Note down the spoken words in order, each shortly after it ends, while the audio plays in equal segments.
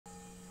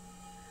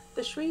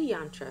The Sri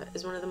Yantra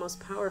is one of the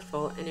most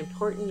powerful and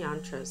important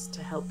yantras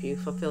to help you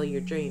fulfill your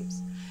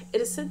dreams.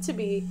 It is said to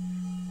be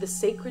the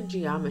sacred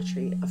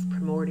geometry of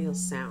primordial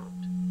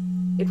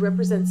sound. It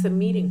represents the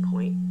meeting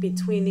point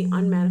between the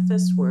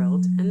unmanifest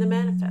world and the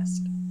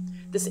manifest.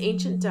 This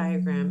ancient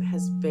diagram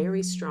has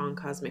very strong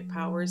cosmic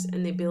powers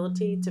and the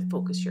ability to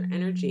focus your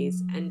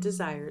energies and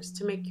desires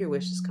to make your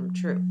wishes come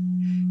true.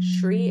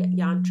 Sri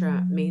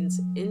Yantra means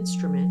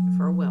instrument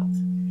for wealth.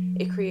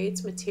 It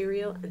creates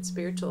material and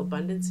spiritual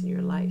abundance in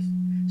your life.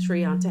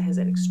 Sri Yantra has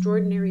an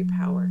extraordinary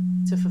power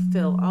to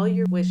fulfill all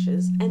your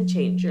wishes and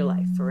change your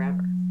life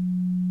forever.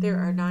 There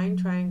are 9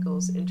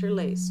 triangles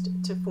interlaced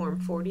to form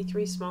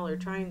 43 smaller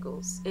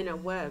triangles in a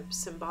web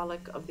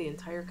symbolic of the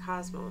entire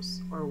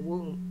cosmos, or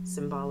womb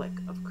symbolic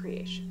of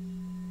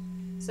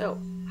creation. So,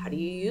 how do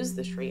you use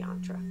the Sri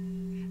Yantra?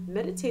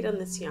 Meditate on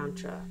this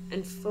yantra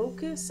and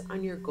focus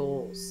on your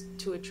goals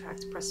to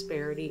attract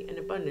prosperity and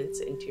abundance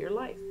into your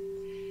life.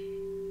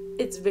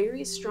 Its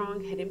very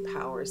strong hidden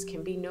powers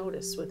can be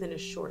noticed within a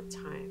short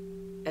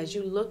time. As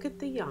you look at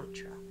the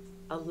yantra,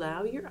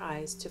 allow your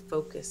eyes to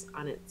focus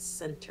on its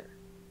center.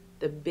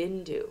 The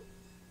bindu,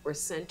 or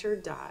center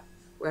dot,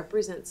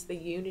 represents the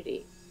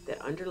unity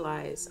that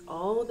underlies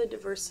all the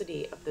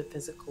diversity of the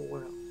physical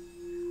world.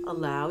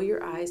 Allow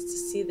your eyes to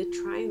see the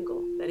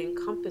triangle that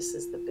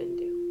encompasses the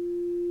bindu.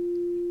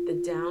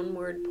 The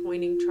downward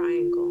pointing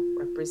triangle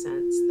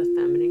represents the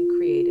feminine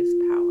creative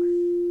power,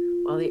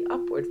 while the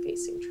upward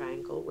facing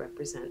triangle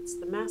represents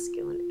the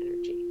masculine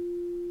energy.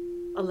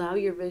 Allow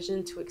your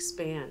vision to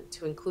expand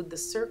to include the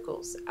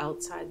circles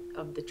outside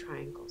of the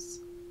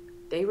triangles.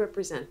 They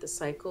represent the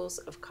cycles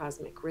of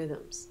cosmic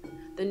rhythms,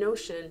 the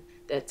notion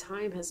that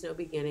time has no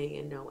beginning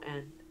and no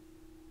end.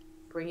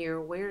 Bring your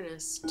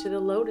awareness to the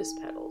lotus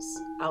petals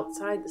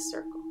outside the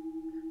circle.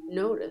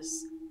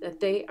 Notice that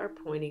they are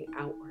pointing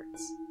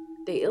outwards.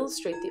 They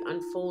illustrate the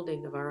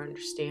unfolding of our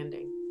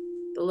understanding.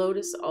 The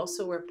lotus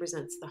also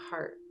represents the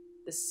heart,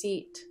 the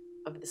seat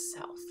of the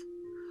self.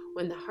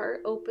 When the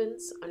heart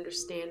opens,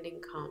 understanding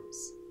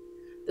comes.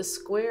 The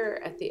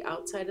square at the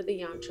outside of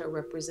the yantra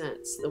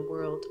represents the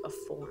world of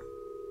form,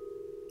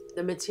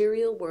 the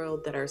material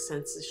world that our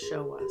senses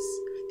show us,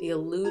 the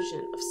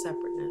illusion of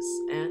separateness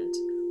and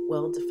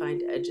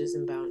well-defined edges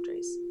and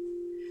boundaries.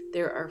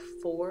 There are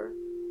 4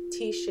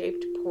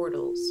 T-shaped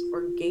portals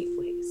or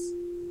gateways.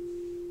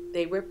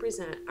 They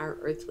represent our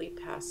earthly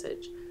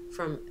passage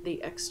from the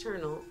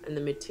external and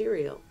the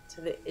material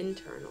to the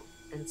internal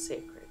and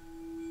sacred.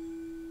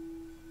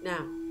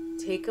 Now,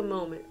 take a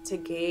moment to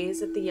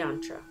gaze at the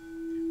yantra,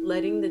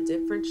 letting the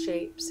different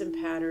shapes and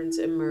patterns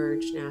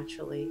emerge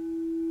naturally,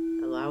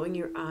 allowing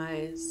your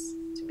eyes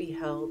to be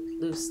held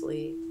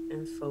loosely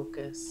and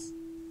focus.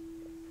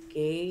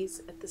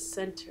 Gaze at the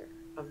center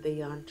of the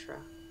yantra.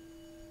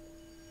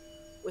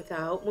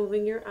 Without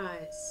moving your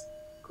eyes,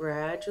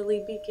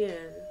 gradually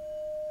begin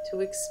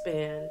to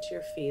expand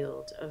your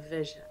field of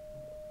vision.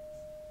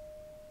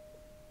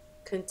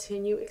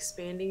 Continue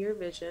expanding your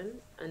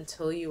vision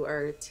until you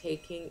are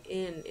taking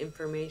in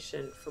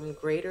information from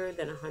greater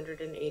than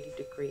 180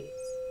 degrees.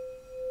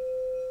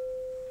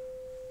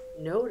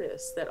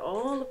 Notice that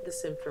all of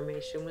this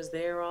information was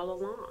there all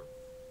along.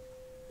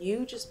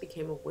 You just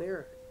became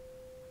aware of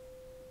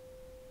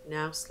it.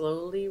 Now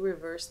slowly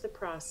reverse the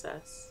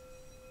process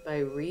by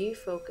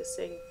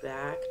refocusing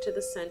back to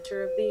the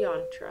center of the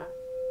yantra.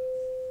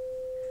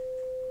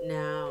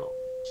 Now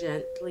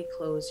gently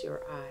close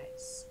your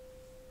eyes.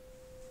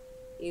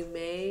 You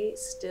may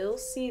still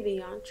see the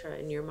yantra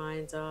in your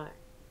mind's eye.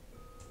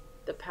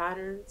 The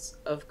patterns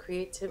of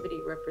creativity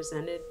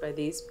represented by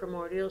these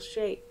primordial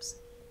shapes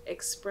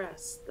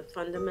express the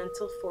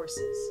fundamental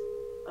forces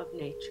of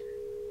nature.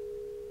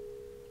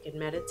 You can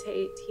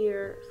meditate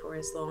here for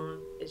as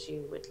long as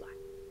you would like.